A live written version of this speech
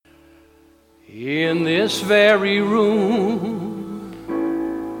In this very room,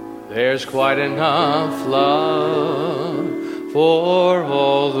 there's quite enough love for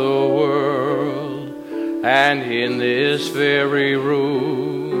all the world. And in this very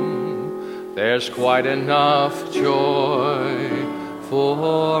room, there's quite enough joy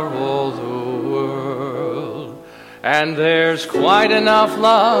for all the world. And there's quite enough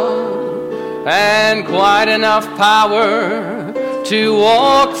love and quite enough power to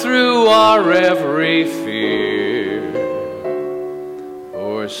walk through our every fear.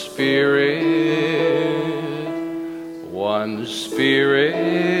 For Spirit, one Spirit,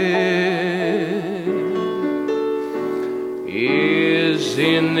 is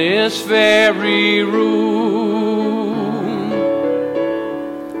in this very room.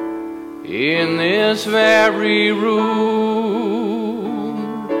 In this very room.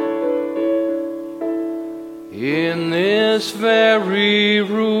 In this very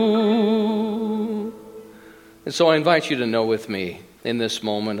room. And so I invite you to know with me in this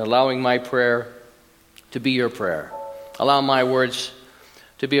moment, allowing my prayer to be your prayer. Allow my words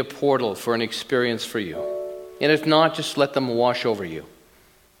to be a portal for an experience for you. And if not, just let them wash over you.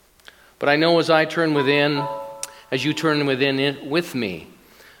 But I know as I turn within, as you turn within with me,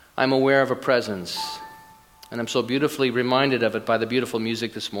 I'm aware of a presence. And I'm so beautifully reminded of it by the beautiful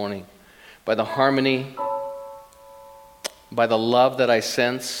music this morning, by the harmony, by the love that I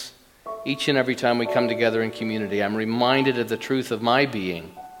sense each and every time we come together in community. I'm reminded of the truth of my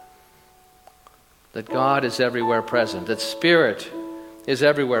being, that God is everywhere present, that Spirit is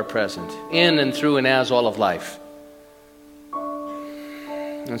everywhere present, in and through and as all of life.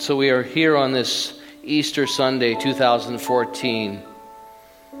 And so we are here on this Easter Sunday, 2014,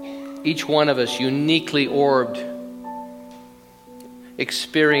 each one of us uniquely orbed,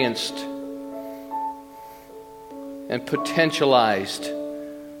 experienced, and potentialized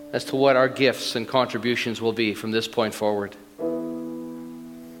as to what our gifts and contributions will be from this point forward.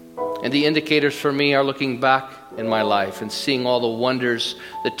 And the indicators for me are looking back in my life and seeing all the wonders,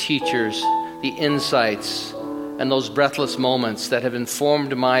 the teachers, the insights, and those breathless moments that have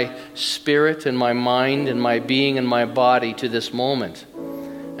informed my spirit and my mind and my being and my body to this moment.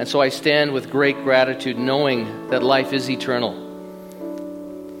 And so I stand with great gratitude knowing that life is eternal,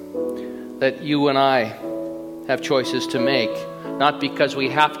 that you and I have choices to make, not because we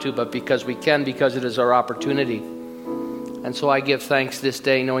have to, but because we can, because it is our opportunity. And so I give thanks this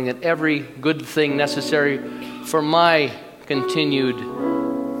day, knowing that every good thing necessary for my continued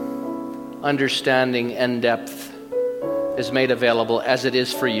understanding and depth is made available as it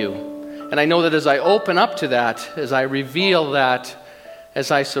is for you. And I know that as I open up to that, as I reveal that,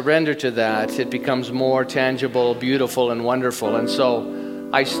 as I surrender to that, it becomes more tangible, beautiful, and wonderful. And so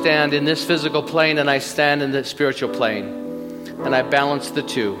I stand in this physical plane and I stand in the spiritual plane. And I balance the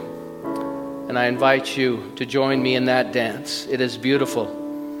two. And I invite you to join me in that dance. It is beautiful.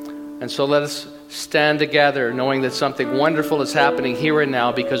 And so let us stand together knowing that something wonderful is happening here and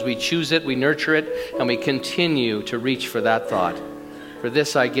now because we choose it, we nurture it, and we continue to reach for that thought. For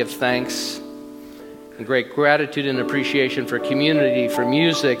this I give thanks and great gratitude and appreciation for community, for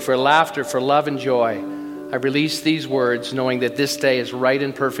music, for laughter, for love and joy. I release these words knowing that this day is right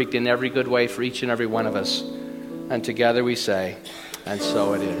and perfect in every good way for each and every one of us. And together we say, and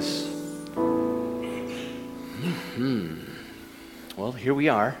so it is. Well, here we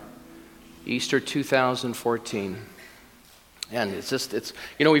are, Easter 2014. And it's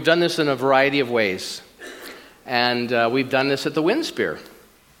we've done this in a variety of ways. And we've done this at the Windspear.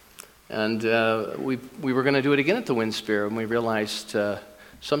 And we were going to do it again at the Windspear, and we realized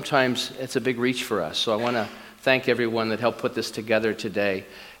sometimes it's a big reach for us. So I want to thank everyone that helped put this together today.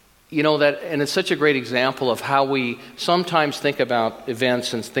 You know that, and it's such a great example of how we sometimes think about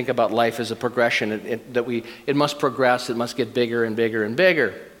events and think about life as a progression. It must progress, it must get bigger and bigger and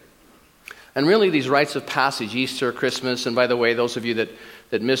bigger. And really these rites of passage, Easter, Christmas, and by the way, those of you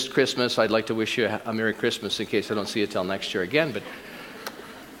that missed Christmas, I'd like to wish you a Merry Christmas in case I don't see you till next year again, but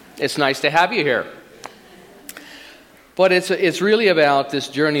it's nice to have you here. But it's really about, this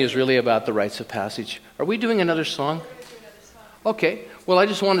journey is really about the rites of passage. Are we doing another song? Okay. Well, I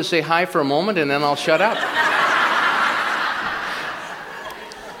just wanted to say hi for a moment and then I'll shut up.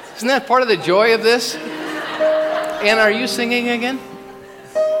 Isn't that part of the joy of this? Ann, are you singing again?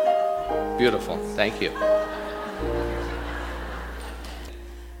 Beautiful. Thank you.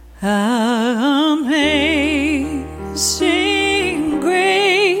 Amazing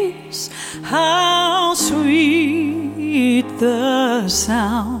grace, how sweet the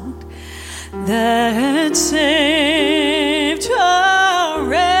sound that saved a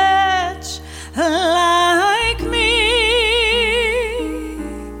wretch like me.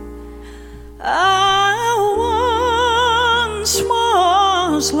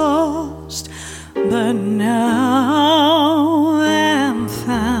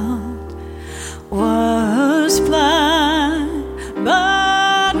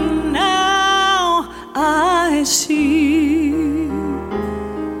 sea.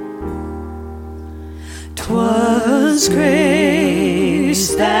 'Twas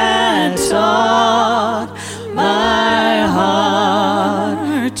grace that taught my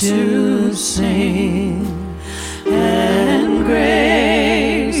heart to sing, and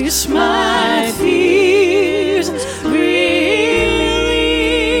grace my fears relieved.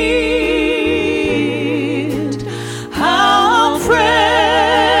 How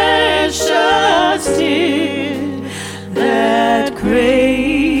precious did that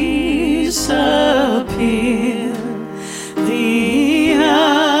grace appear the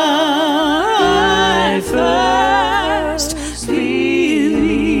I first believed.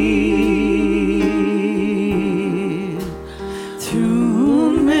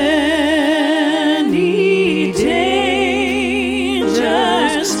 Through many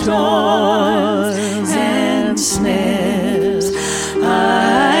dangers, toils, and snares,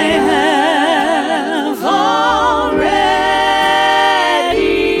 I have already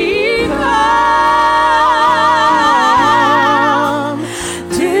come.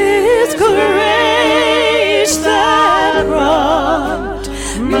 'Tis grace that brought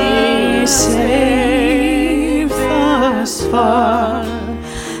me safe thus far,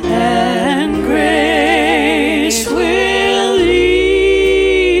 and grace will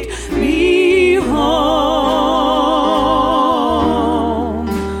lead me home.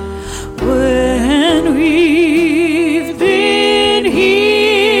 When we've been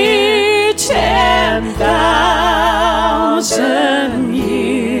here 10,000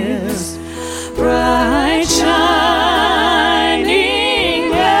 years, bright shining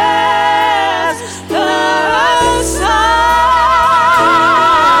as the sun,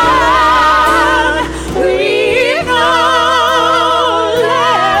 we've no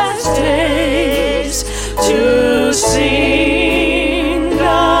less days to sing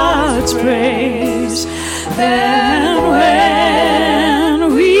God's praise than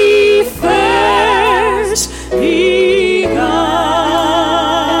when we first begun.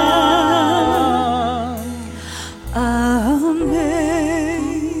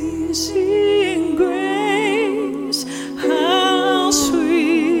 Amazing grace, how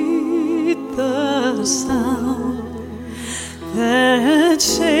sweet the sound that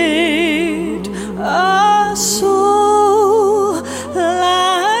saved a soul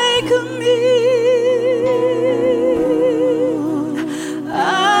like me. I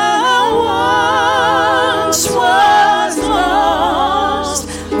once was lost,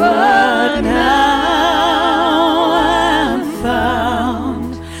 but now I'm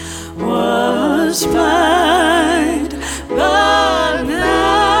found. Was blind, but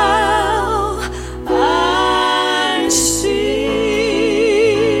now I see.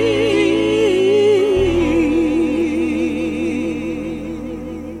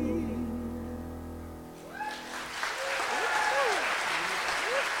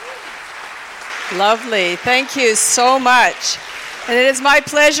 Lovely. Thank you so much. And it is my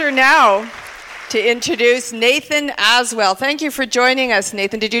pleasure now to introduce Nathan Aswell. Thank you for joining us,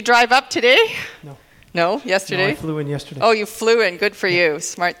 Nathan. Did you drive up today? No. No? Yesterday? No, I flew in yesterday. Oh, you flew in. Good for you.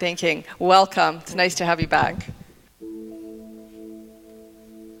 Smart thinking. Welcome. It's nice to have you back.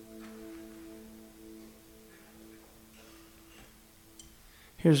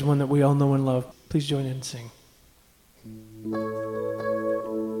 Here's one that we all know and love. Please join in and sing.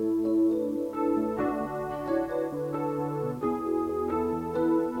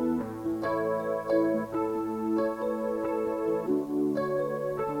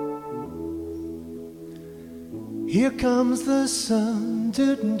 Here comes the sun,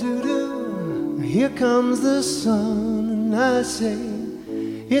 doo-doo-doo-doo. Here comes the sun, and I say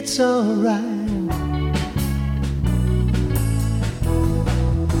it's alright.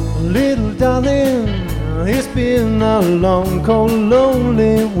 Little darling, it's been a long, cold,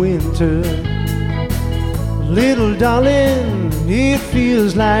 lonely winter. Little darling, it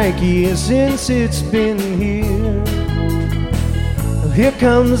feels like years since it's been here. Here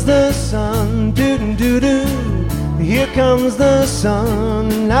comes the sun, doo-doo-doo-doo. Here comes the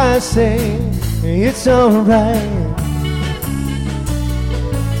sun, and I say it's alright.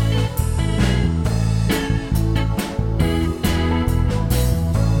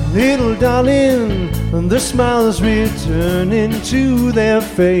 Little darling, the smiles returning to their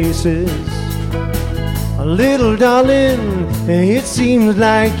faces. Little darling, it seems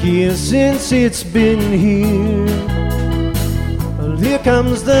like years since it's been here. Here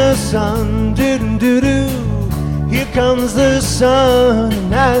comes the sun, doo-doo-doo-doo. Here comes the sun,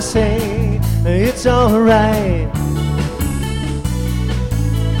 and I say it's alright.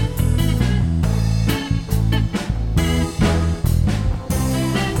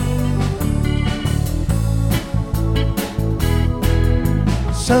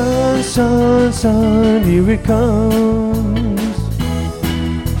 Sun, sun, here it comes.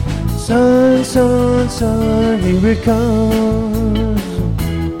 Sun, sun, sun, here it comes.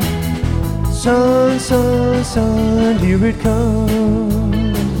 Sun, sun, sun, here it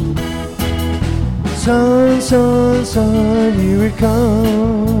comes. Sun, sun, sun, here it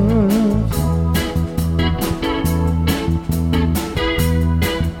comes.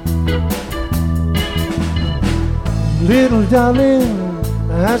 Little darling,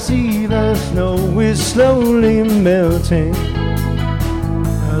 I see the snow is slowly melting.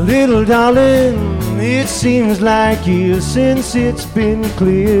 Little darling, it seems like years since it's been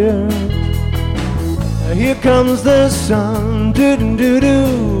clear. Here comes the sun,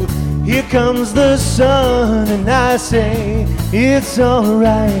 doo-doo-doo-doo. Here comes the sun, and I say it's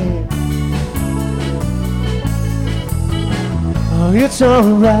alright. Oh, it's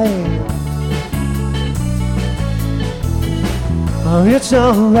alright. Oh, it's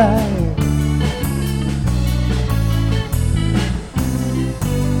alright.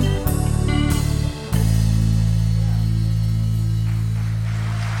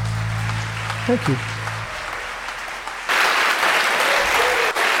 Thank you.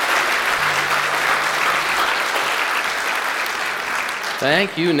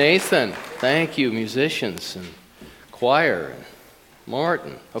 Thank you, Nathan. Thank you, musicians and choir and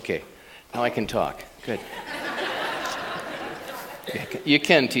Martin. Okay, now I can talk. Good. You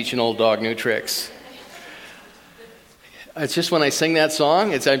can teach an old dog new tricks. It's just when I sing that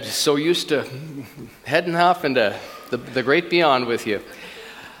song, I'm just so used to heading off into the great beyond with you.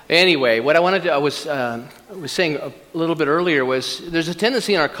 Anyway, what I wanted to, I was saying a little bit earlier was there's a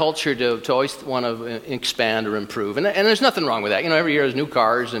tendency in our culture to always want to expand or improve, and there's nothing wrong with that. You know, every year there's new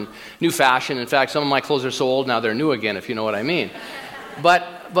cars and new fashion. In fact, some of my clothes are so old now they're new again, if you know what I mean. But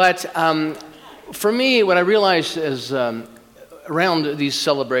for me, what I realized is around these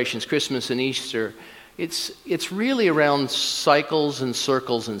celebrations, Christmas and Easter, it's really around cycles and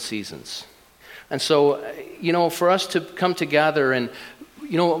circles and seasons. And so, you know, for us to come together and,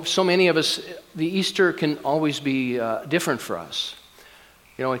 you know, so many of us, the Easter can always be different for us.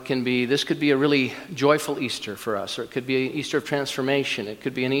 You know, this could be a really joyful Easter for us, or it could be an Easter of transformation. It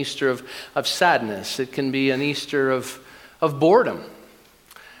could be an Easter of sadness. It can be an Easter of boredom.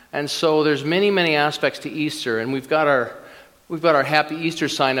 And so there's many, many aspects to Easter, and we've got our Happy Easter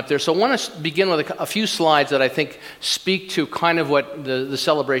sign up there. So I want to begin with a few slides that I think speak to kind of what the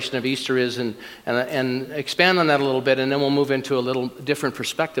celebration of Easter is and expand on that a little bit, and then we'll move into a little different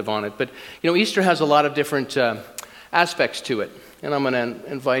perspective on it. But, you know, Easter has a lot of different aspects to it. And I'm going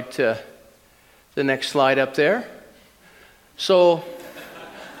to invite the next slide up there. So,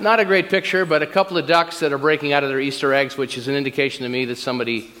 not a great picture, but a couple of ducks that are breaking out of their Easter eggs, which is an indication to me that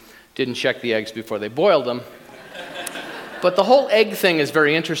somebody didn't check the eggs before they boiled them. But the whole egg thing is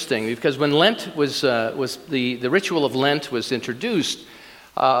very interesting, because when Lent was the ritual of Lent was introduced,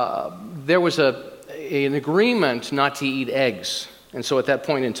 there was an agreement not to eat eggs. And so at that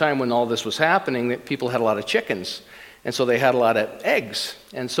point in time when all this was happening, people had a lot of chickens, and so they had a lot of eggs.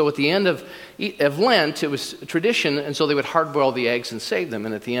 And so at the end of Lent, it was a tradition, and so they would hard-boil the eggs and save them.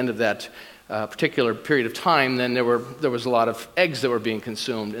 And at the end of that particular period of time, then there was a lot of eggs that were being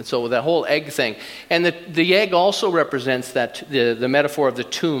consumed, and so that whole egg thing, and the egg also represents that the metaphor of the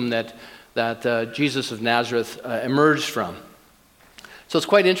tomb that Jesus of Nazareth emerged from. So it's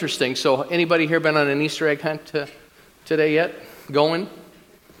quite interesting. So anybody here been on an Easter egg hunt today yet? Going?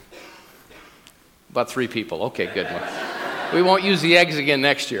 About 3 people. Okay, good. We won't use the eggs again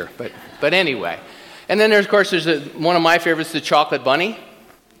next year, but anyway. And then there's one of my favorites, the chocolate bunny.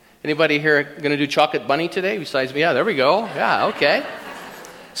 Anybody here going to do chocolate bunny today besides me? Yeah, there we go. Yeah, okay.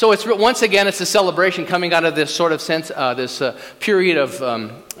 So once again, it's a celebration coming out of this sort of sense, this period of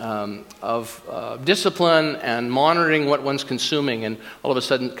discipline and monitoring what one's consuming, and all of a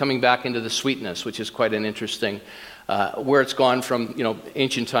sudden coming back into the sweetness, which is quite an interesting, where it's gone from, you know,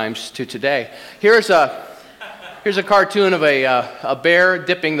 ancient times to today. Here's a cartoon of a bear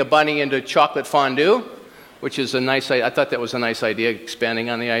dipping the bunny into chocolate fondue, which is I thought that was a nice idea, expanding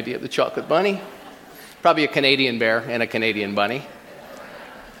on the idea of the chocolate bunny. Probably a Canadian bear and a Canadian bunny.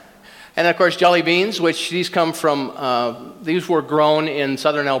 And of course, jelly beans, which these come from, these were grown in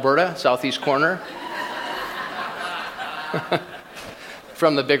southern Alberta, southeast corner,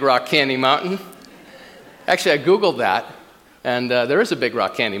 from the Big Rock Candy Mountain. Actually, I Googled that, and there is a Big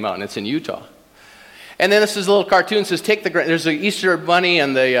Rock Candy Mountain. It's in Utah. And then this is a little cartoon. It says, there's the Easter bunny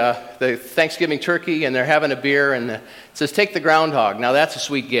and the Thanksgiving turkey, and they're having a beer, and it says, take the groundhog. Now that's a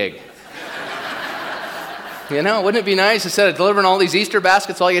sweet gig. You know, wouldn't it be nice, instead of delivering all these Easter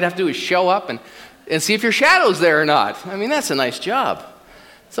baskets, all you'd have to do is show up and see if your shadow's there or not. I mean, that's a nice job.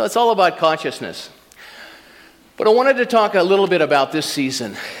 So it's all about consciousness. But I wanted to talk a little bit about this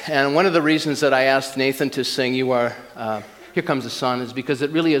season. And one of the reasons that I asked Nathan to sing "You Are Here Comes the Sun" is because it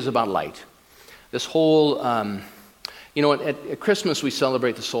really is about light. This whole, at Christmas we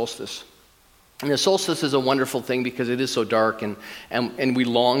celebrate the solstice. And the solstice is a wonderful thing because it is so dark and we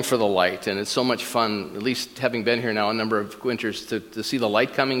long for the light. And it's so much fun, at least having been here now a number of winters, to see the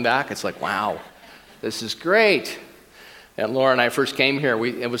light coming back. It's like, wow, this is great. And Laura and I first came here,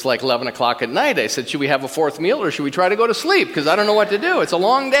 it was like 11 o'clock at night. I said, should we have a fourth meal or should we try to go to sleep? Because I don't know what to do. It's a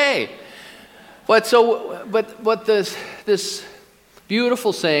long day. But this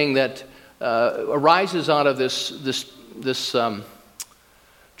beautiful saying that arises out of this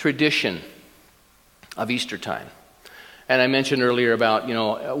tradition of Easter time. And I mentioned earlier about,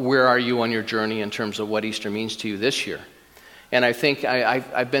 where are you on your journey in terms of what Easter means to you this year? And I think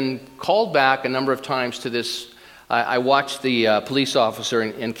I've been called back a number of times to this. I watched the police officer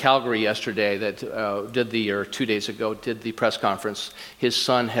in Calgary yesterday that 2 days ago, did the press conference. His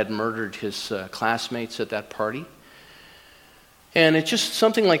son had murdered his classmates at that party. And it just,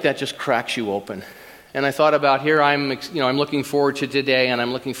 something like that just cracks you open. And I thought about here, I'm looking forward to today, and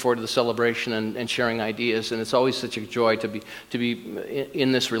I'm looking forward to the celebration and sharing ideas. And it's always such a joy to be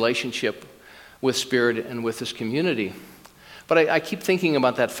in this relationship with Spirit and with this community. But I keep thinking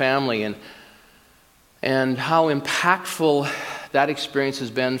about that family and how impactful that experience has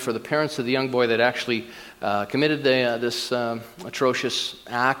been for the parents of the young boy that actually committed this atrocious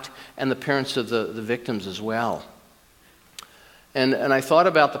act, and the parents of the victims as well. And I thought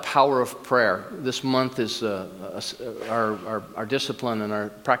about the power of prayer. This month is our discipline and our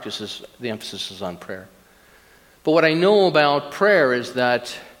practices, the emphasis is on prayer. But what I know about prayer is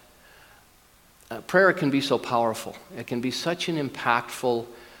that prayer can be so powerful. It can be such an impactful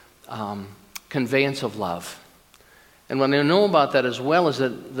conveyance of love. And what I know about that as well is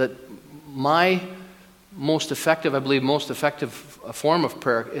that my most effective form of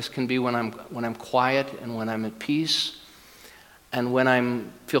prayer can be when I'm quiet and when I'm at peace. And when I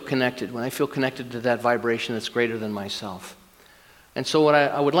feel connected to that vibration that's greater than myself. And so what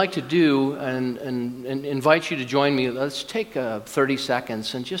I would like to do, and invite you to join me, let's take 30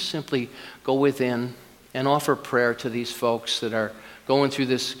 seconds and just simply go within and offer prayer to these folks that are going through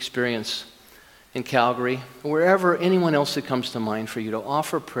this experience in Calgary, wherever anyone else that comes to mind for you, to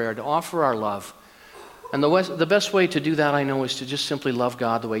offer prayer, to offer our love. And the best way to do that, I know, is to just simply love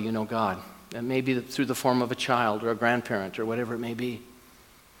God the way you know God. And maybe through the form of a child or a grandparent or whatever it may be.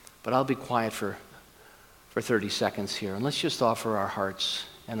 But I'll be quiet for 30 seconds here. And let's just offer our hearts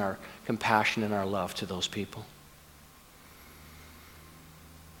and our compassion and our love to those people.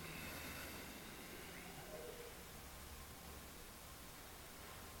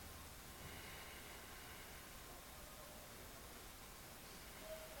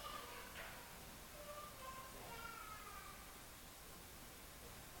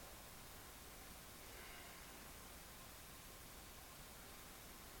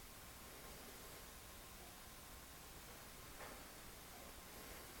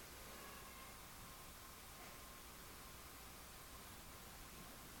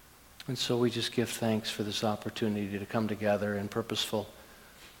 And so we just give thanks for this opportunity to come together in purposeful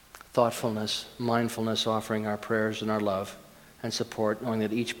thoughtfulness, mindfulness, offering our prayers and our love and support, knowing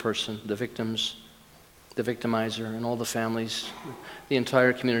that each person, the victims, the victimizer, and all the families, the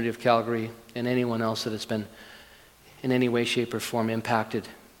entire community of Calgary, and anyone else that has been in any way, shape, or form impacted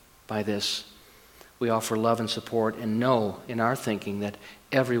by this, we offer love and support and know in our thinking that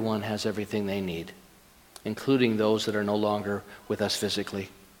everyone has everything they need, including those that are no longer with us physically.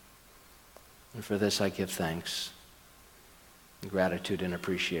 And for this I give thanks, and gratitude, and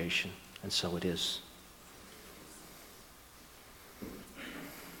appreciation. And so it is.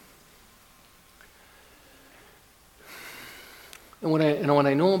 And what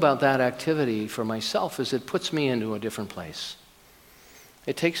I know about that activity for myself is it puts me into a different place.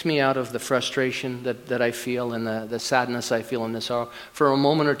 It takes me out of the frustration that I feel and the sadness I feel in this hour. For a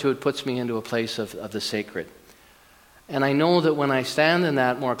moment or two, it puts me into a place of the sacred. And I know that when I stand in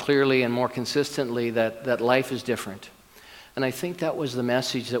that more clearly and more consistently, that life is different. And I think that was the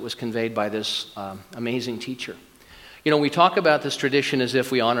message that was conveyed by this amazing teacher. We talk about this tradition as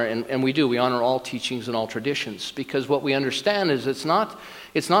if we honor, and we do, we honor all teachings and all traditions, because what we understand is it's not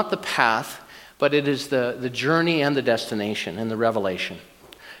the path, but it is the journey and the destination and the revelation.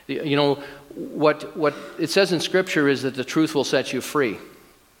 What it says in Scripture is that the truth will set you free.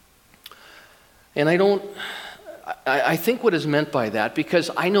 And I think what is meant by that, because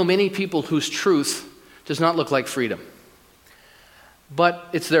I know many people whose truth does not look like freedom. But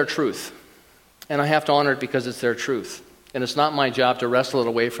it's their truth. And I have to honor it because it's their truth. And it's not my job to wrestle it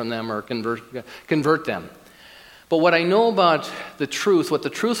away from them or convert them. But what I know about the truth, what the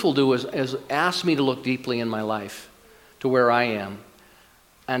truth will do is ask me to look deeply in my life to where I am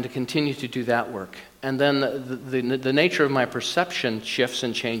and to continue to do that work. And then the nature of my perception shifts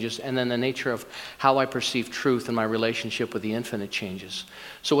and changes, and then the nature of how I perceive truth and my relationship with the infinite changes.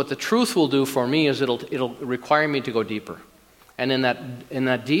 So what the truth will do for me is it'll require me to go deeper. And in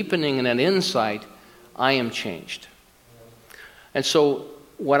that deepening and that insight, I am changed. And so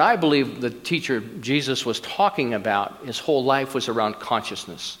what I believe the teacher Jesus was talking about, his whole life was around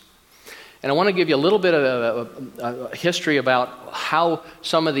consciousness. And I want to give you a little bit of a history about how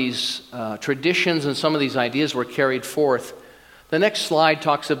some of these traditions and some of these ideas were carried forth. The next slide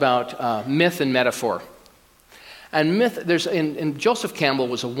talks about myth and metaphor. And myth, and Joseph Campbell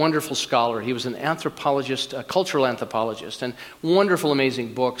was a wonderful scholar. He was an anthropologist, a cultural anthropologist, and wonderful,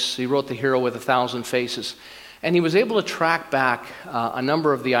 amazing books. He wrote The Hero with 1,000 Faces. And he was able to track back a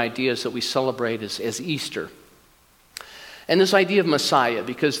number of the ideas that we celebrate as Easter. And this idea of Messiah,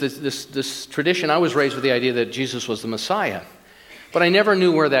 because this tradition, I was raised with the idea that Jesus was the Messiah. But I never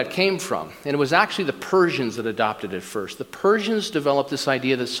knew where that came from. And it was actually the Persians that adopted it first. The Persians developed this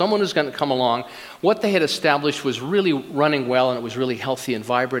idea that someone was going to come along. What they had established was really running well, and it was really healthy and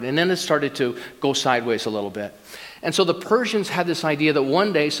vibrant. And then it started to go sideways a little bit. And so the Persians had this idea that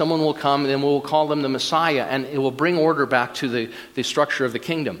one day someone will come, and then we'll call them the Messiah, and it will bring order back to the structure of the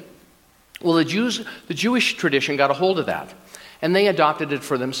kingdom. Well, the Jewish tradition got a hold of that, and they adopted it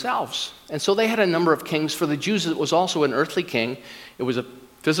for themselves. And so they had a number of kings. For the Jews, it was also an earthly king. It was a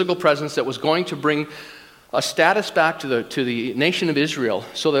physical presence that was going to bring a status back to the nation of Israel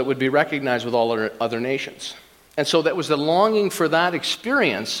so that it would be recognized with all other nations. And so that was the longing for that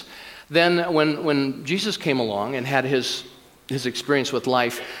experience. Then when Jesus came along and had his experience with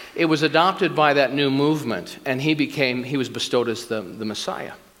life, it was adopted by that new movement, and he was bestowed as the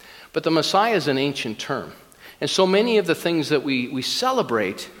Messiah. But the Messiah is an ancient term. And so many of the things that we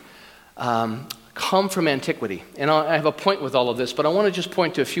celebrate come from antiquity. And I have a point with all of this, but I want to just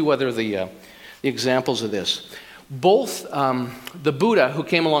point to a few other the examples of this. Both the Buddha, who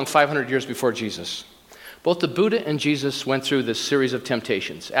came along 500 years before Jesus, both the Buddha and Jesus went through this series of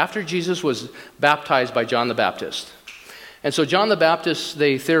temptations. After Jesus was baptized by John the Baptist. And so John the Baptist,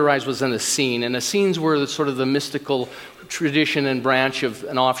 they theorized, was in the Essene. And the Essenes were sort of the mystical tradition and branch of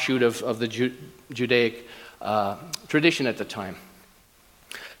an offshoot of the Judaic tradition at the time.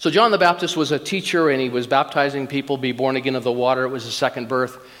 So John the Baptist was a teacher, and he was baptizing people, be born again of the water. It was a second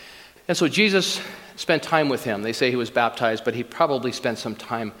birth. And so Jesus spent time with him. They say he was baptized, but he probably spent some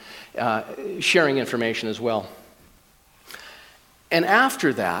time sharing information as well. And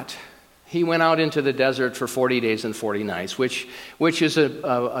after that, he went out into the desert for 40 days and 40 nights, which is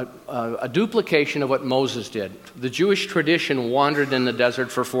a duplication of what Moses did. The Jewish tradition wandered in the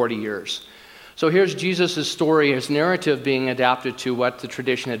desert for 40 years. So here's Jesus' story, his narrative being adapted to what the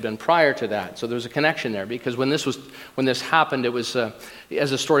tradition had been prior to that. So there's a connection there, because when this happened, it was,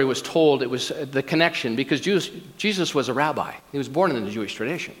 as the story was told, it was the connection, because Jesus was a rabbi. He was born in the Jewish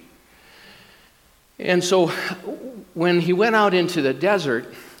tradition. And so when he went out into the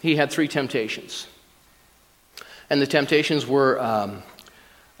desert, he had 3 temptations. And the temptations were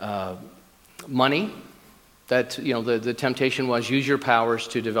money. That, the temptation was use your powers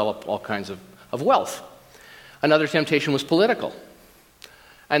to develop all kinds of wealth. Another temptation was political.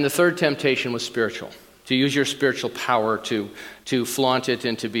 And the third temptation was spiritual. To use your spiritual power to flaunt it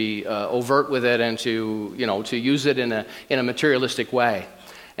and to be overt with it and to use it in a materialistic way.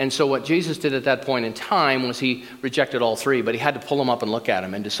 And so what Jesus did at that point in time was he rejected all 3, but he had to pull them up and look at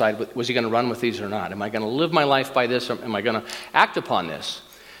them and decide, was he going to run with these or not? Am I going to live my life by this, or am I going to act upon this?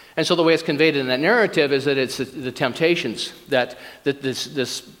 And so the way it's conveyed in that narrative is that it's the temptations, that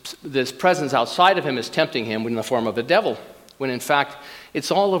this presence outside of him is tempting him in the form of a devil, when in fact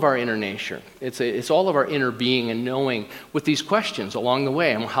it's all of our inner nature. It's all of our inner being and knowing with these questions along the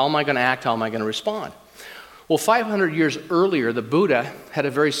way. How am I going to act? How am I going to respond? Well, 500 years earlier, the Buddha had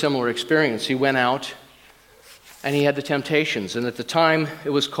a very similar experience. He went out and he had the temptations. And at the time, it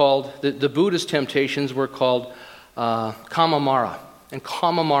was called, the Buddha's temptations were called Kamamara. And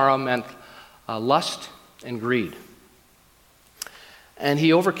Kamamara meant lust and greed. And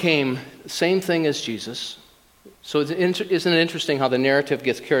he overcame the same thing as Jesus. So isn't it interesting how the narrative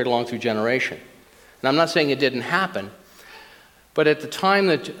gets carried along through generation? And I'm not saying it didn't happen, but at the time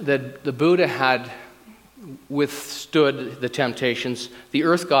that the Buddha had withstood the temptations, the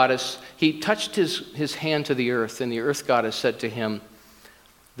earth goddess, he touched his hand to the earth, and the earth goddess said to him,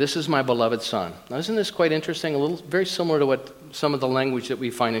 "This is my beloved son." Now, isn't this quite interesting? Very similar to what some of the language that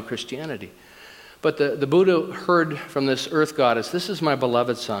we find in Christianity. But the Buddha heard from this earth goddess, "This is my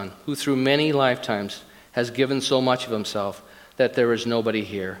beloved son, who through many lifetimes has given so much of himself that there is nobody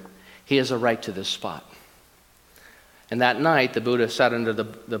here. He has a right to this spot." And that night, the Buddha sat under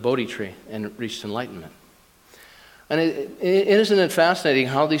the Bodhi tree and reached enlightenment. And isn't it fascinating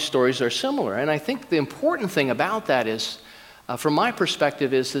how these stories are similar? And I think the important thing about that is, from my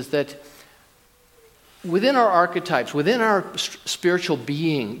perspective, is that within our archetypes, within our spiritual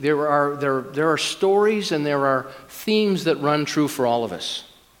being, there are stories and there are themes that run true for all of us.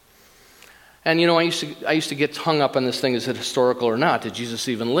 And I used to get hung up on this thing: is it historical or not? Did Jesus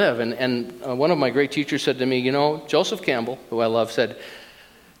even live? And one of my great teachers said to me, Joseph Campbell, who I love, said,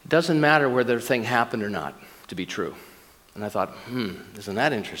 "It doesn't matter whether the thing happened or not to be true." And I thought, isn't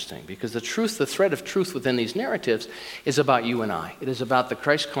that interesting? Because the thread of truth within these narratives is about you and I. It is about the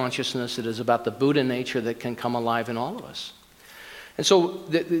Christ consciousness. It is about the Buddha nature that can come alive in all of us. And so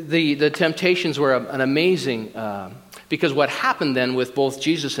the temptations were an amazing, because what happened then with both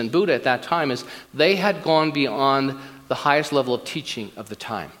Jesus and Buddha at that time is they had gone beyond the highest level of teaching of the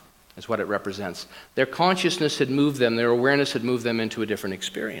time, is what it represents. Their consciousness had moved them, their awareness had moved them into a different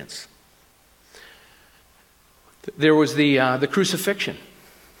experience. There was the crucifixion.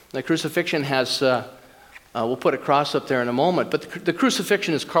 The crucifixion has, we'll put a cross up there in a moment, but the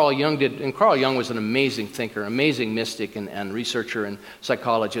crucifixion, as Carl Jung did, and Carl Jung was an amazing thinker, amazing mystic and researcher and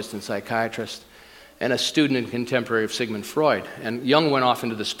psychologist and psychiatrist, and a student and contemporary of Sigmund Freud. And Jung went off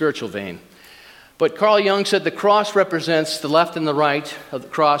into the spiritual vein. But Carl Jung said the cross represents, the left and the right of the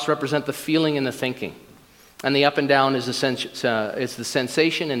cross represent the feeling and the thinking. And the up and down is the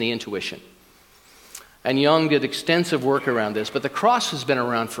sensation and the intuition. And Jung did extensive work around this, but the cross has been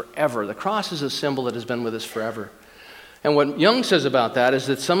around forever. The cross is a symbol that has been with us forever. And what Jung says about that is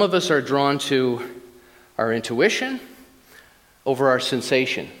that some of us are drawn to our intuition over our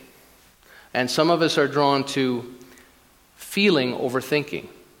sensation. And some of us are drawn to feeling over thinking.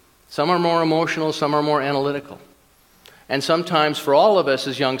 Some are more emotional, some are more analytical. And sometimes for all of us,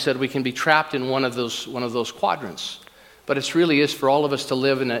 as Jung said, we can be trapped in one of those quadrants. But it really is for all of us to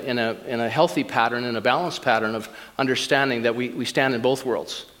live in a healthy pattern, in a balanced pattern of understanding that we stand in both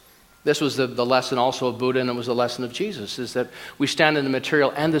worlds. This was the lesson also of Buddha, and it was the lesson of Jesus, is that we stand in the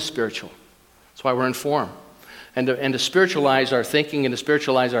material and the spiritual. That's why we're in form. And to spiritualize our thinking and to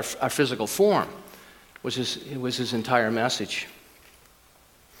spiritualize our physical form was his entire message.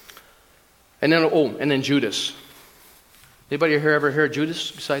 And then Judas. Anybody here ever heard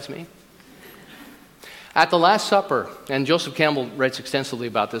Judas besides me? At the Last Supper, and Joseph Campbell writes extensively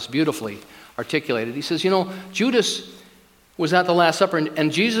about this, beautifully articulated. He says, Judas was at the Last Supper,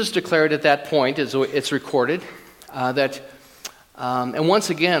 and Jesus declared at that point, as it's recorded, that, and once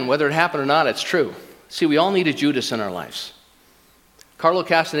again, whether it happened or not, it's true. See, we all need a Judas in our lives. Carlo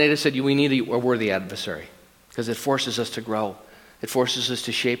Castaneda said we need a worthy adversary because it forces us to grow. It forces us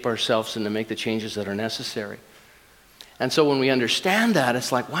to shape ourselves and to make the changes that are necessary. And so when we understand that,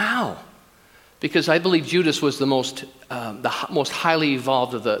 it's like, wow. Because I believe Judas was the most highly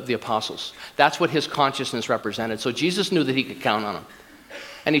evolved of the apostles. That's what his consciousness represented. So Jesus knew that he could count on him.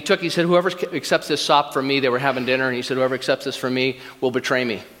 And he said, whoever accepts this sop from me, they were having dinner, and he said, whoever accepts this from me will betray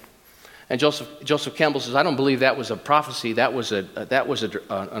me. And Joseph Campbell says, I don't believe that was a prophecy, that was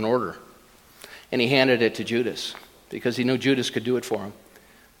an order. And he handed it to Judas, because he knew Judas could do it for him,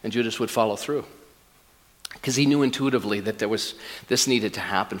 and Judas would follow through. Because he knew intuitively that this needed to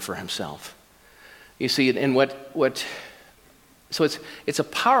happen for himself. You see, so it's a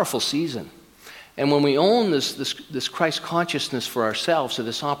powerful season. And when we own this Christ consciousness for ourselves, so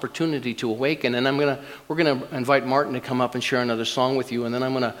this opportunity to awaken, and we're gonna invite Martin to come up and share another song with you, and then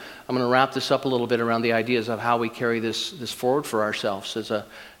I'm gonna wrap this up a little bit around the ideas of how we carry this forward for ourselves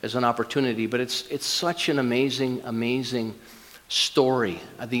as an opportunity. But it's such an amazing story.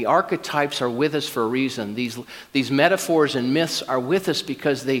 The archetypes are with us for a reason. These metaphors and myths are with us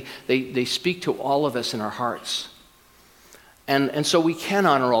because they speak to all of us in our hearts. And so we can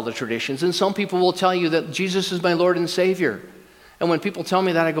honor all the traditions. And some people will tell you that Jesus is my Lord and Savior. And when people tell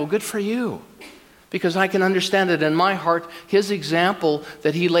me that, I go, good for you. Because I can understand it in my heart. His example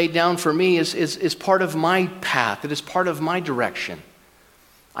that he laid down for me is part of my path. It is part of my direction.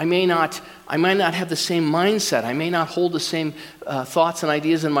 I may not have the same mindset. I may not hold the same thoughts and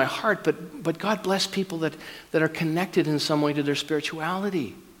ideas in my heart, but God bless people that are connected in some way to their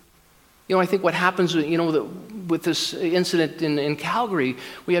spirituality. I think what happens, with this incident in Calgary,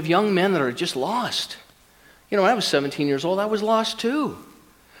 we have young men that are just lost. When I was 17 years old, I was lost too.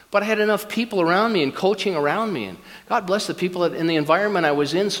 But I had enough people around me and coaching around me. And God bless the people in the environment I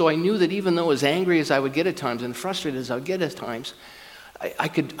was in, so I knew that even though as angry as I would get at times and frustrated as I would get at times, I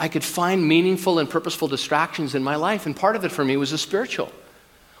could find meaningful and purposeful distractions in my life, and part of it for me was the spiritual.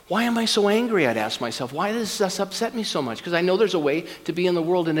 Why am I so angry? I'd ask myself. Why does this upset me so much? Because I know there's a way to be in the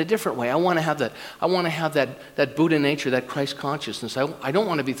world in a different way. I want to have that. I want to have that Buddha nature, that Christ consciousness. I don't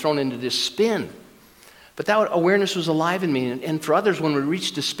want to be thrown into this spin. But that awareness was alive in me. And for others, when we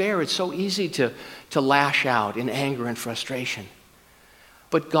reach despair, it's so easy to lash out in anger and frustration.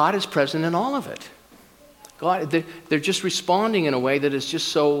 But God is present in all of it. God, they're just responding in a way that is just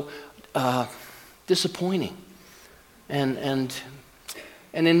so disappointing. And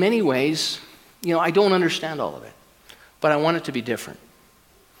in many ways, I don't understand all of it. But I want it to be different.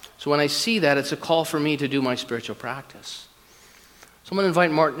 So when I see that, it's a call for me to do my spiritual practice. So I'm going to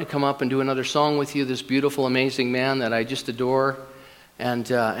invite Martin to come up and do another song with you, this beautiful, amazing man that I just adore. And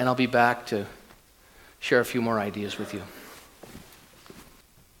I'll be back to share a few more ideas with you.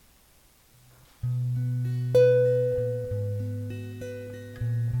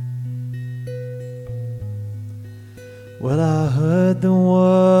 Well, I heard there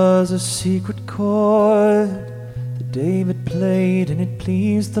was a secret chord that David played and it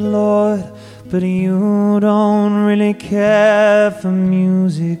pleased the Lord. But you don't really care for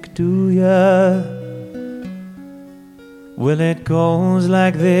music, do ya? Well, it goes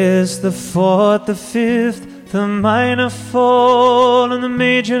like this: the fourth, the fifth, the minor fall and the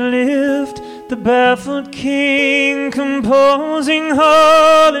major lift, the baffled king composing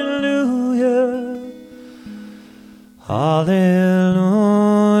hallelujah. Hallelujah,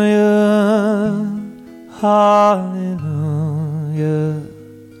 hallelujah,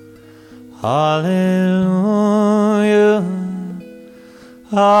 hallelujah,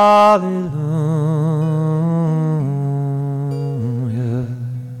 hallelujah.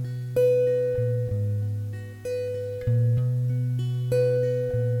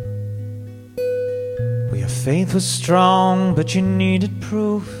 Well, your faith was strong, but you needed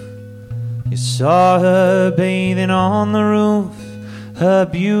proof. You saw her bathing on the roof, her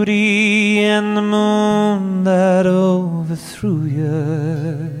beauty and the moon that overthrew you.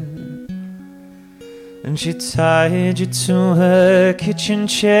 And she tied you to her kitchen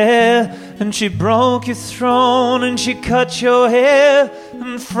chair, and she broke your throne, and she cut your hair,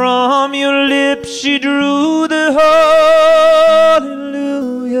 and from your lips she drew the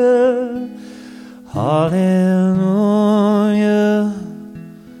hallelujah, hallelujah,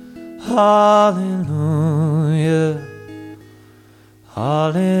 hallelujah,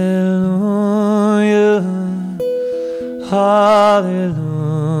 hallelujah, hallelujah.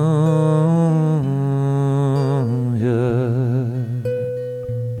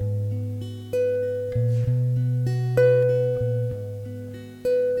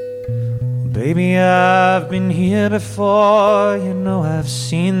 Baby, I've been here before. You know I've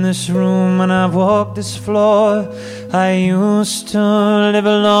seen this room and I've walked this floor. I used to live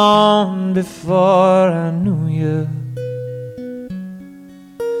alone before I knew you.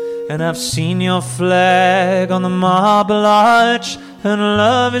 And I've seen your flag on the marble arch. And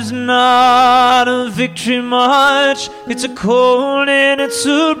love is not a victory march. It's a cold and it's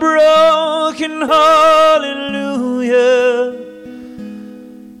a broken hallelujah.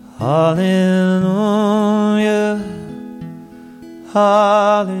 Hallelujah,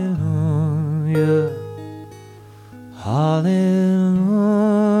 hallelujah, hallelujah,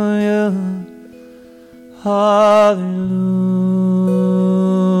 hallelujah.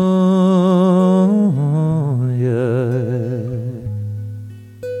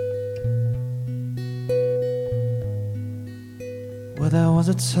 Well, there was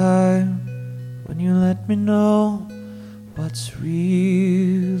a time when you let me know what's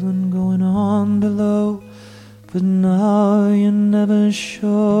real and going on below, but now you never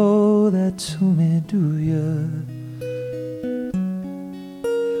show that to me, do you?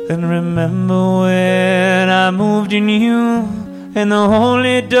 And remember when I moved in you, and the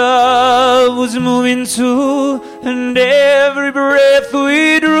holy dove was moving too, and every breath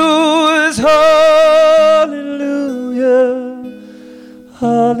we drew was hallelujah,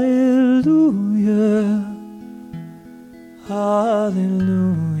 hallelujah, hallelujah,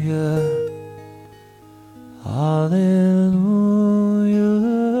 hallelujah,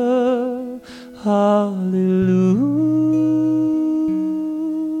 hallelujah.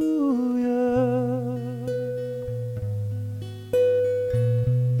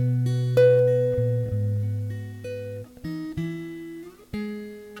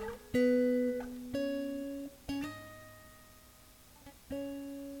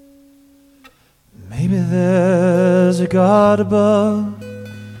 Maybe there's a God above,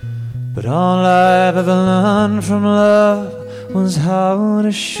 but all I've ever learned from love was how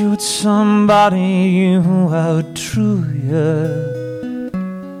to shoot somebody who outdrew you.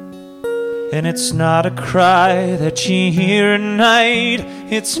 And it's not a cry that you hear at night.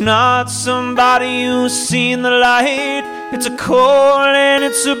 It's not somebody who's seen the light. It's a call and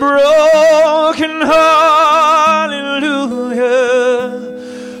it's a broken hallelujah.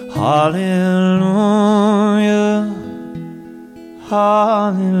 Hallelujah.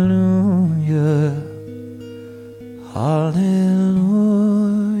 Hallelujah. Hallelujah.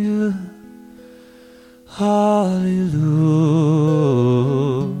 Hallelujah.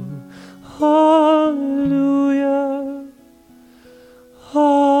 Hallelujah.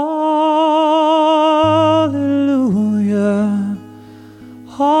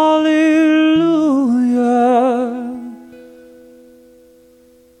 Hallelujah. Hallelujah.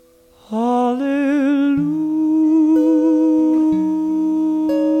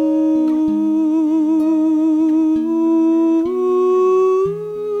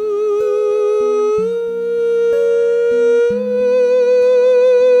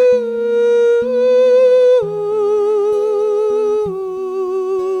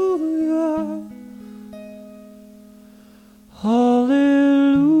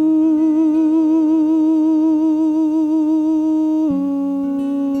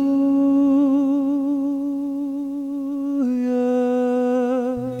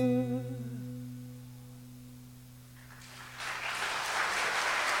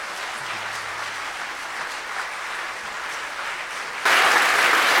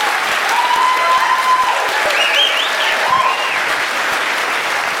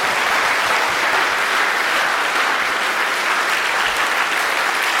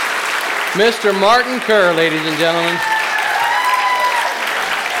 Mr. Martin Kerr, ladies and gentlemen.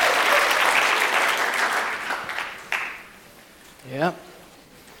 Yep.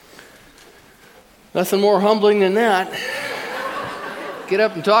 Nothing more humbling than that. Get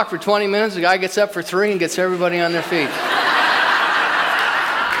up and talk for 20 minutes, the guy gets up for 3 and gets everybody on their feet.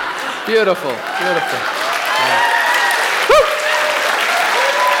 Beautiful, beautiful. Yeah.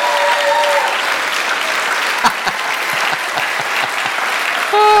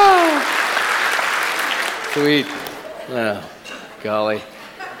 Sweet. Oh, golly.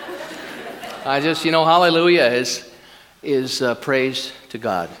 I just, hallelujah is praise to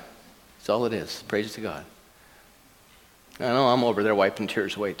God. That's all it is. Praise to God. I know I'm over there wiping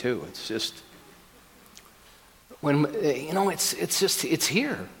tears away too. It's just when it's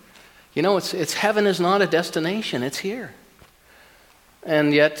here. It's heaven is not a destination. It's here.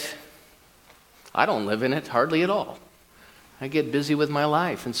 And yet I don't live in it hardly at all. I get busy with my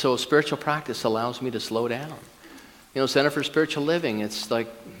life, and so spiritual practice allows me to slow down. Center for Spiritual Living, it's like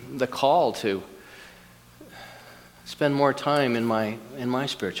the call to spend more time in my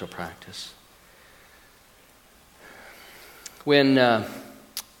spiritual practice. When I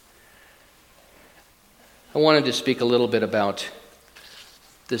wanted to speak a little bit about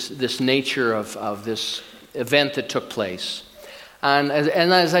this nature of this event that took place. And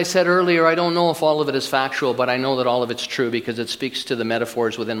as I said earlier, I don't know if all of it is factual, but I know that all of it's true because it speaks to the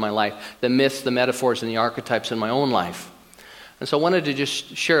metaphors within my life, the myths, the metaphors, and the archetypes in my own life. And so I wanted to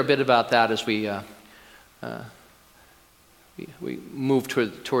just share a bit about that as we move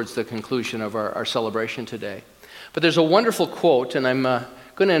towards the conclusion of our celebration today. But there's a wonderful quote, and I'm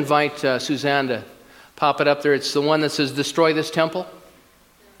going to invite Suzanne to pop it up there. It's the one that says, "Destroy this temple."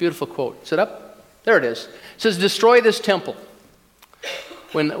 Beautiful quote. Is it up? There it is. It says, "Destroy this temple."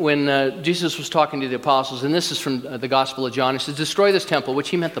 When Jesus was talking to the apostles, and this is from the Gospel of John, he says, "Destroy this temple," which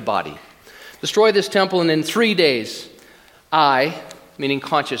he meant the body. "Destroy this temple, and in 3 days, I," meaning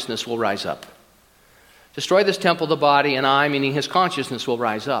consciousness, "will rise up." Destroy this temple, the body, and I, meaning his consciousness, will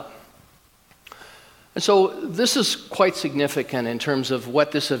rise up. And so this is quite significant in terms of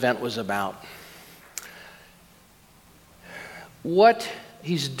what this event was about. What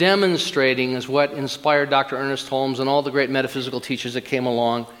he's demonstrating is what inspired Dr. Ernest Holmes and all the great metaphysical teachers that came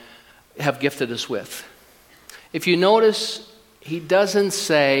along have gifted us with. If you notice, he doesn't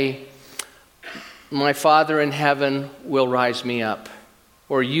say, "My Father in heaven will rise me up,"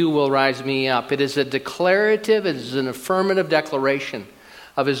 or "you will rise me up." It is a declarative, it is an affirmative declaration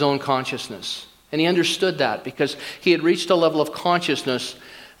of his own consciousness. And he understood that because he had reached a level of consciousness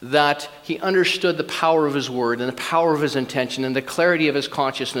that he understood the power of his word and the power of his intention and the clarity of his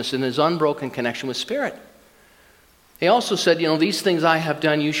consciousness and his unbroken connection with Spirit. He also said, "These things I have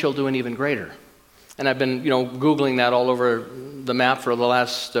done, you shall do an even greater." And I've been, Googling that all over the map for the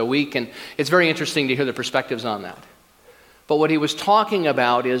last week, and it's very interesting to hear the perspectives on that. But what he was talking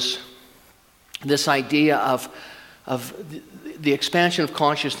about is this idea of the expansion of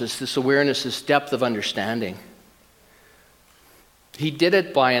consciousness, this awareness, this depth of understanding. He did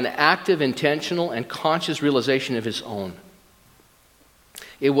it by an active, intentional, and conscious realization of his own.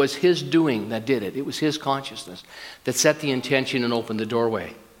 It was his doing that did it. It was his consciousness that set the intention and opened the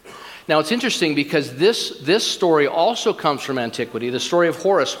doorway. Now, it's interesting because this story also comes from antiquity, the story of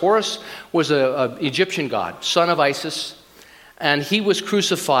Horus. Horus was an Egyptian god, son of Isis, and he was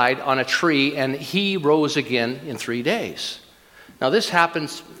crucified on a tree, and he rose again in 3 days. Now, this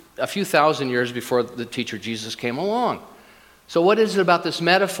happens a few thousand years before the teacher Jesus came along. So what is it about this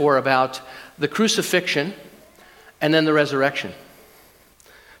metaphor about the crucifixion and then the resurrection?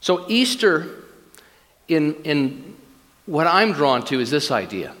 So Easter, in what I'm drawn to, is this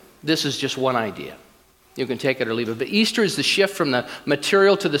idea. This is just one idea. You can take it or leave it. But Easter is the shift from the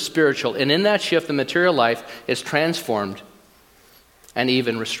material to the spiritual. And in that shift, the material life is transformed and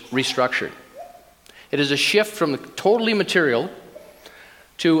even restructured. It is a shift from the totally material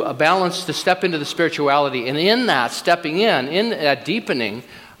to a balance to step into the spirituality. And in that stepping in that deepening,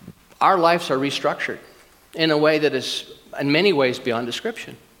 our lives are restructured in a way that is in many ways beyond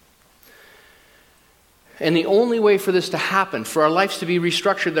description. And the only way for this to happen, for our lives to be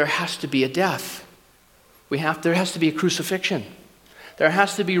restructured, there has to be a death. There has to be a crucifixion. There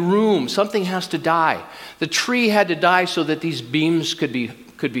has to be room. Something has to die. The tree had to die so that these beams could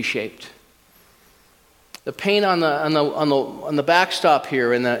be shaped. The paint on the backstop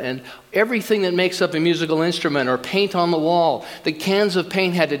here and everything that makes up a musical instrument or paint on the wall, the cans of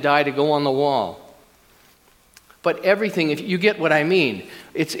paint had to die to go on the wall. But everything, if you get what I mean,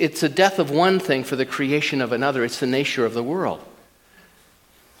 it's a death of one thing for the creation of another. It's the nature of the world.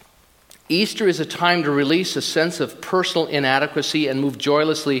 Easter is a time to release a sense of personal inadequacy and move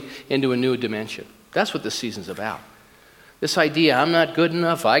joyously into a new dimension. That's what this season's about. This idea, I'm not good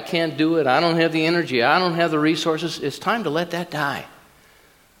enough, I can't do it, I don't have the energy, I don't have the resources. It's time to let that die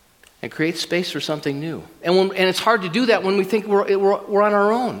and create space for something new. And it's hard to do that when we think we're on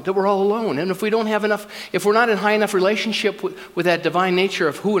our own, that we're all alone. And if we don't have enough, if we're not in high enough relationship with that divine nature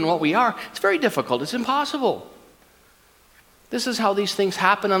of who and what we are, it's very difficult. It's impossible. This is how these things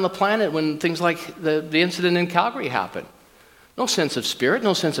happen on the planet when things like the incident in Calgary happen. No sense of spirit,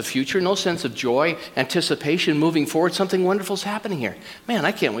 no sense of future, no sense of joy, anticipation, moving forward. Something wonderful is happening here. Man,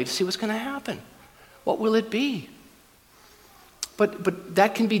 I can't wait to see what's going to happen. What will it be? But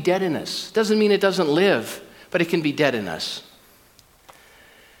that can be dead in us. Doesn't mean it doesn't live, but it can be dead in us.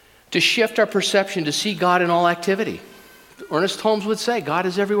 To shift our perception, to see God in all activity. Ernest Holmes would say, God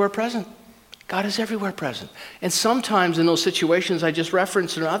is everywhere present. God is everywhere present. And sometimes in those situations I just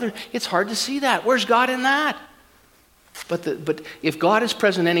referenced and other, it's hard to see that. Where's God in that? But if God is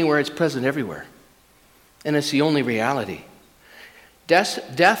present anywhere, it's present everywhere. And it's the only reality.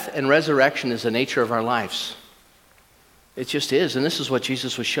 Death and resurrection is the nature of our lives. It just is, and this is what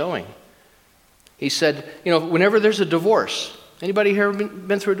Jesus was showing. He said, whenever there's a divorce, anybody here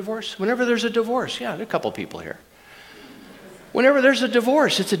been through a divorce? Whenever there's a divorce, yeah, there are a couple people here. Whenever there's a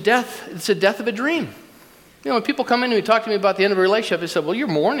divorce, it's a death of a dream. When people come in and talk to me about the end of a relationship, they say, well, you're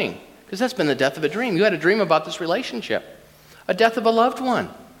mourning, because that's been the death of a dream. You had a dream about this relationship. A death of a loved one.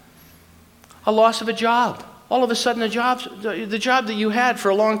 A loss of a job. All of a sudden, the job that you had for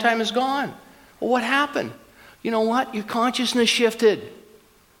a long time is gone. Well, what happened? You know what? Your consciousness shifted.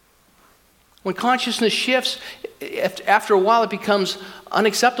 When consciousness shifts, after a while it becomes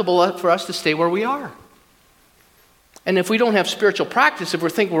unacceptable for us to stay where we are. And if we don't have spiritual practice, if we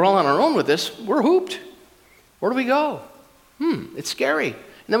think we're all on our own with this, we're hooped. Where do we go? It's scary. And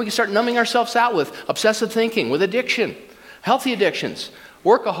then we can start numbing ourselves out with obsessive thinking, with addiction, healthy addictions,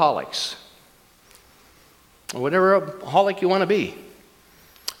 workaholics, or whatever holic you want to be.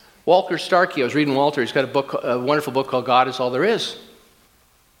 Walter Starkey, I was reading Walter, he's got a wonderful book called God Is All There Is.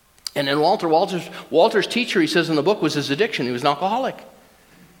 And then Walter's teacher, he says in the book, was his addiction. He was an alcoholic.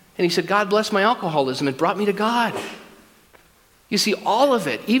 And he said, God bless my alcoholism. It brought me to God. You see, all of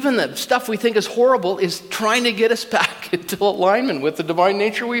it, even the stuff we think is horrible, is trying to get us back into alignment with the divine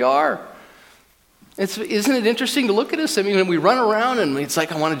nature we are. Isn't it interesting to look at us? I mean, we run around and it's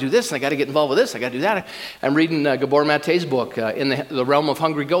like, I want to do this, and I got to get involved with this, I got to do that. I'm reading Gabor Mate's book, In the Realm of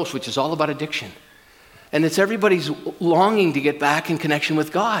Hungry Ghosts, which is all about addiction. And it's everybody's longing to get back in connection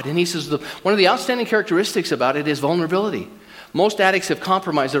with God. And he says one of the outstanding characteristics about it is vulnerability. Most addicts have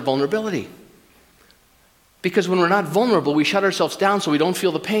compromised their vulnerability. Because when we're not vulnerable, we shut ourselves down so we don't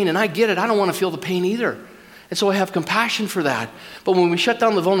feel the pain. And I get it, I don't want to feel the pain either. And so I have compassion for that. But when we shut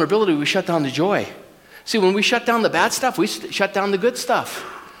down the vulnerability, we shut down the joy. See, when we shut down the bad stuff, we shut down the good stuff.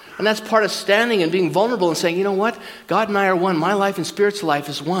 And that's part of standing and being vulnerable and saying, you know what? God and I are one. My life and Spirit's life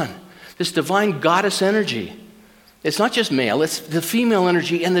is one. This divine goddess energy. It's not just male, it's the female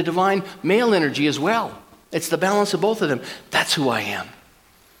energy and the divine male energy as well. It's the balance of both of them. That's who I am.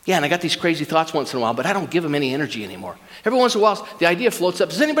 Yeah, and I got these crazy thoughts once in a while, but I don't give them any energy anymore. Every once in a while, the idea floats up.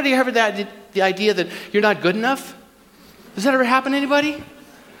 Does anybody ever have the idea that you're not good enough? Does that ever happen to anybody?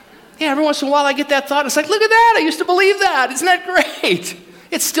 Yeah, every once in a while I get that thought. It's like, look at that. I used to believe that. Isn't that great?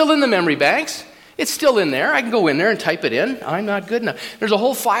 It's still in the memory banks. It's still in there. I can go in there and type it in. I'm not good enough. There's a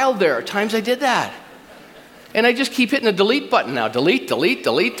whole file there. Times I did that. And I just keep hitting the delete button now. Delete, delete,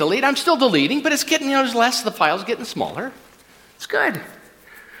 delete, delete. I'm still deleting, but it's getting, there's less. The file's getting smaller. It's good.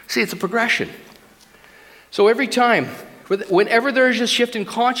 See, it's a progression. So every time, whenever there is a shift in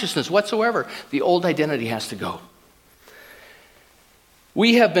consciousness whatsoever, the old identity has to go.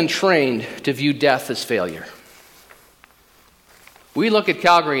 We have been trained to view death as failure. We look at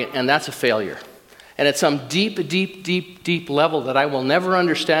Calgary and that's a failure. And at some deep, deep, deep, deep level that I will never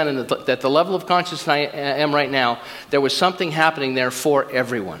understand, and that the level of consciousness I am right now, there was something happening there for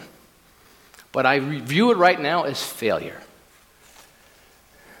everyone. But I view it right now as failure.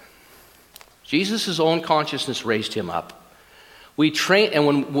 Jesus' own consciousness raised him up. We train,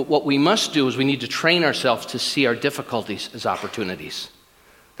 and what we must do is we need to train ourselves to see our difficulties as opportunities.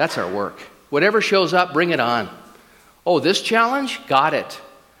 That's our work. Whatever shows up, bring it on. Oh, this challenge? Got it.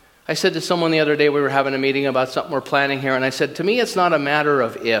 I said to someone the other day, we were having a meeting about something we're planning here, and I said, to me, it's not a matter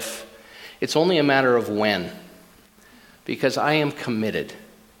of if. It's only a matter of when. Because I am committed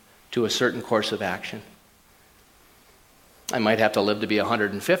to a certain course of action. I might have to live to be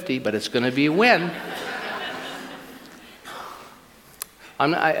 150, but it's going to be when.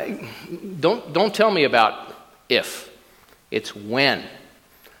 Don't tell me about if. It's when.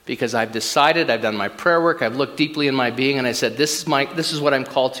 Because I've decided, I've done my prayer work, I've looked deeply in my being, and I said, this is what I'm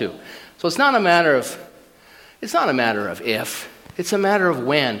called to. So it's not a matter of if. It's a matter of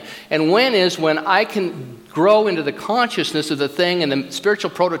when. And when is when I can grow into the consciousness of the thing and the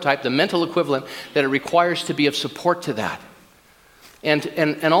spiritual prototype, the mental equivalent that it requires to be of support to that.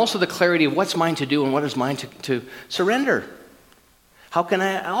 And also the clarity of what's mine to do and what is mine to surrender. How can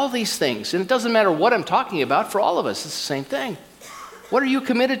I, all these things. And it doesn't matter what I'm talking about, for all of us, it's the same thing. What are you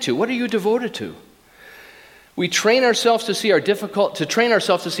committed to? What are you devoted to? We train ourselves to see our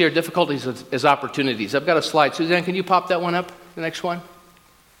difficulties as opportunities. I've got a slide. Suzanne, can you pop that one up? The next one.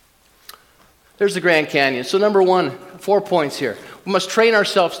 There's the Grand Canyon. So number 1, 4 points here. We must train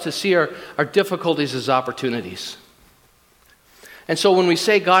ourselves to see our difficulties as opportunities. And so when we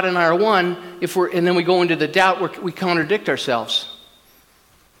say God and I are one, and then we go into the doubt, we contradict ourselves.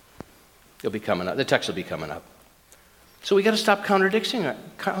 It'll be coming up. The text will be coming up. So we got to stop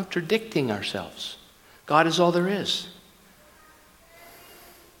contradicting ourselves. God is all there is.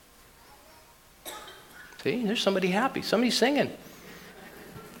 See, there's somebody happy. Somebody's singing.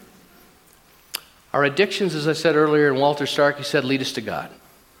 Our addictions, as I said earlier, and Walter Stark, he said, lead us to God.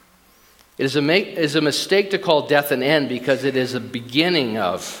 It is a mistake to call death an end because it is a beginning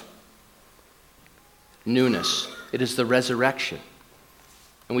of newness. It is the resurrection.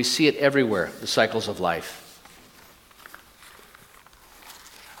 And we see it everywhere, the cycles of life.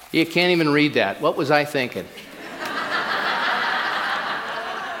 You can't even read that. What was I thinking?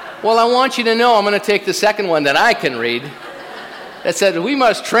 Well, I want you to know I'm going to take the second one that I can read. That said, we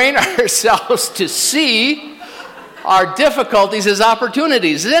must train ourselves to see our difficulties as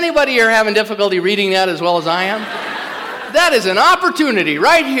opportunities. Is anybody here having difficulty reading that as well as I am? That is an opportunity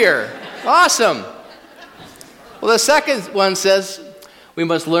right here. Awesome. Well, the second one says,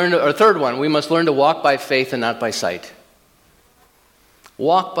 third one, we must learn to walk by faith and not by sight.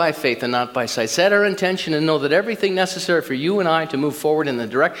 Walk by faith and not by sight. Set our intention and know that everything necessary for you and I to move forward in the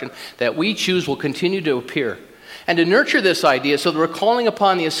direction that we choose will continue to appear. And to nurture this idea so that we're calling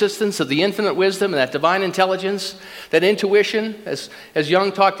upon the assistance of the infinite wisdom and that divine intelligence, that intuition, as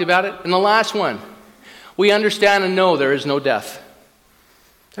Jung talked about it. And the last one, we understand and know there is no death.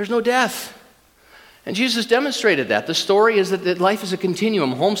 There's no death. And Jesus demonstrated that. The story is that life is a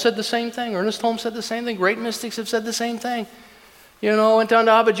continuum. Holmes said the same thing. Ernest Holmes said the same thing. Great mystics have said the same thing. You know, went down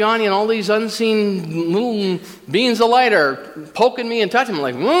to Abidjani and all these unseen little beings of light are poking me and touching me. I'm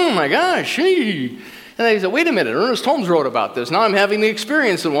like, oh my gosh. And I said, wait a minute, Ernest Holmes wrote about this. Now I'm having the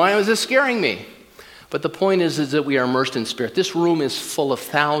experience, and why is this scaring me? But the point is that we are immersed in spirit. This room is full of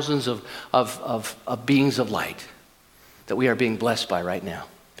thousands of beings of light that we are being blessed by right now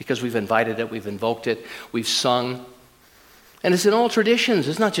because we've invited it, we've invoked it, we've sung. And it's in all traditions.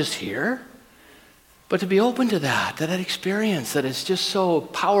 It's not just here. But to be open to that experience that is just so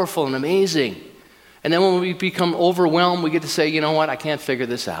powerful and amazing. And then when we become overwhelmed, we get to say, you know what, I can't figure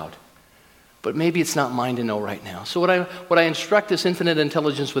this out. But maybe it's not mine to know right now. So what I instruct this infinite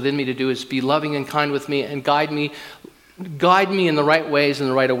intelligence within me to do is be loving and kind with me and guide me in the right ways and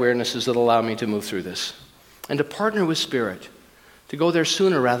the right awarenesses that allow me to move through this. And to partner with Spirit to go there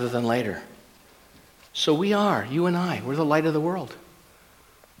sooner rather than later. So we are, you and I, we're the light of the world.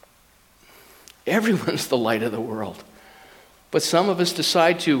 Everyone's the light of the world. But some of us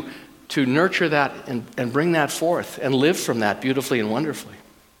decide to nurture that and bring that forth and live from that beautifully and wonderfully.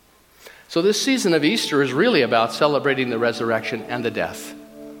 So this season of Easter is really about celebrating the resurrection and the death.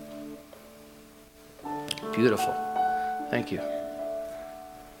 Beautiful. Thank you.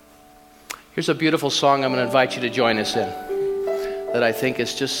 Here's a beautiful song I'm going to invite you to join us in that I think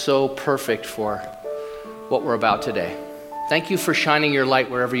is just so perfect for what we're about today. Thank you for shining your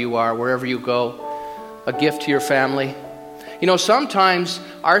light wherever you are, wherever you go, a gift to your family. You know, sometimes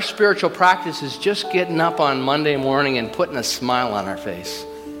our spiritual practice is just getting up on Monday morning and putting a smile on our face.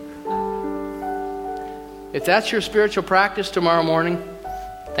 If that's your spiritual practice tomorrow morning,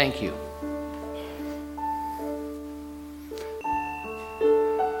 thank you.